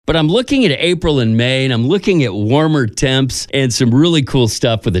But I'm looking at April and May, and I'm looking at warmer temps and some really cool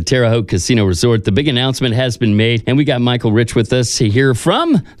stuff with the Terre Haute Casino Resort. The big announcement has been made, and we got Michael Rich with us here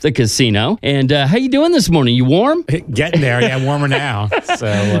from the casino. And how you doing this morning? You warm? Getting there. Yeah, warmer now.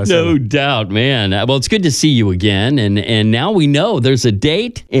 No doubt, man. Well, it's good to see you again. And now we know there's a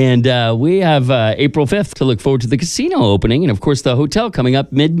date, and we have April 5th to look forward to the casino opening, and of course the hotel coming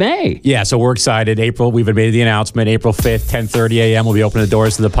up mid-May. Yeah, so we're excited. We've made the announcement. April 5th, 10:30 a.m. We'll be opening the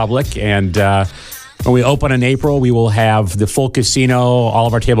doors to the public, and when we open in April, we will have the full casino, all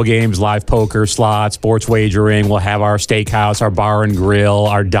of our table games, live poker, slots, sports wagering. We'll have our steakhouse, our bar and grill,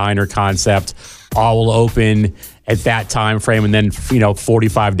 our diner concept. All will open at that time frame, and then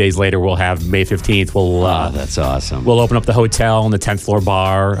 45 days later we'll have May 15th. That's awesome. We'll open up the hotel and the 10th floor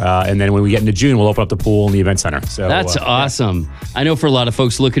bar, and then when we get into June, we'll open up the pool and the event center. So that's awesome. Yeah. I know for a lot of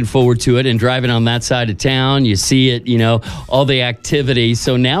folks looking forward to it, and driving on that side of town, you see it, all the activity.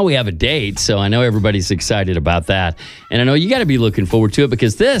 So now we have a date. So I know everybody's excited about that, and I know you got to be looking forward to it,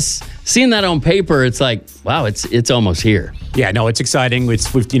 because seeing that on paper, it's like, wow, it's almost here. Yeah, no, it's exciting.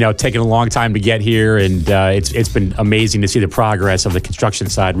 We've taken a long time to get here, and it's been amazing to see the progress of the construction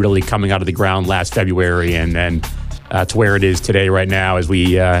side really coming out of the ground last February, and then to where it is today right now as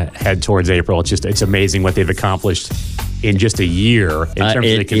we head towards April. It's amazing what they've accomplished in just a year in terms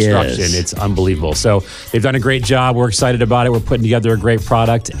of the construction. It's unbelievable. So they've done a great job. We're excited about it. We're putting together a great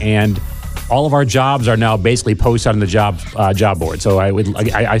product, and all of our jobs are now basically posted on the job board. So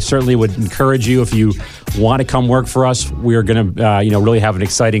I certainly would encourage you, if you want to come work for us, we're going to really have an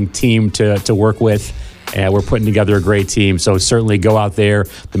exciting team to work with. And we're putting together a great team. So certainly go out there.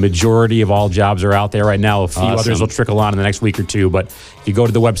 The majority of all jobs are out there right now. A few others will trickle on in the next week or two. But if you go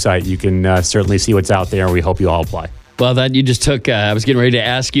to the website, you can certainly see what's out there. And we hope you all apply. Well, that you just took, I was getting ready to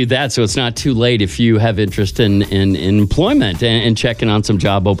ask you that, so it's not too late if you have interest in employment and checking on some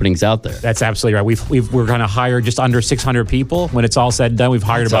job openings out there. That's absolutely right. We're going to hire just under 600 people. When it's all said and done, we've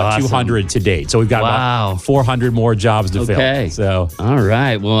hired about 200 to date. So we've got about 400 more jobs to fill. So. All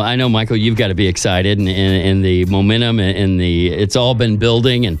right. Well, I know, Michael, you've got to be excited, and the momentum and it's all been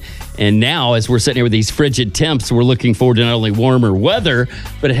building. And now, as we're sitting here with these frigid temps, we're looking forward to not only warmer weather,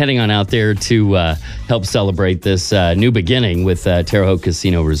 but heading on out there to help celebrate this new beginning with Terre Haute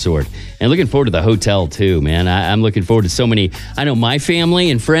Casino Resort. And looking forward to the hotel too, man. I'm looking forward to so many, I know my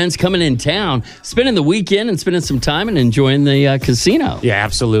family and friends coming in town, spending the weekend and spending some time and enjoying the casino. Yeah,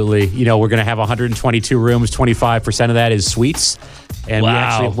 absolutely. We're going to have 122 rooms. 25% of that is suites. And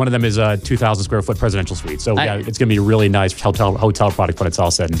one of them is a 2,000 square foot presidential suite. So it's going to be a really nice hotel product when it's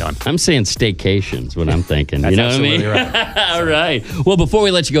all said and done. I'm saying staycations, what I'm thinking. That's you know what I mean? Right. All right. Well, before we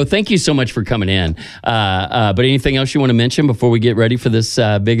let you go, thank you so much for coming in. But anything else you want to mention before we get ready for this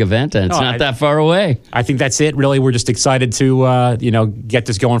big event? And it's not that far away. I think that's it. Really, we're just excited to get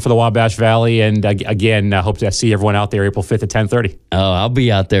this going for the Wabash Valley. And again, hope to see everyone out there April 5th at 10:30. Oh, I'll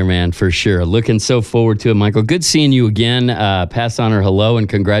be out there, man, for sure. Looking so forward to it, Michael. Good seeing you again. Pass on our hello, and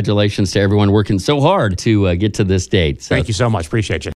congratulations to everyone working so hard to get to this date. Thank you so much. Appreciate you.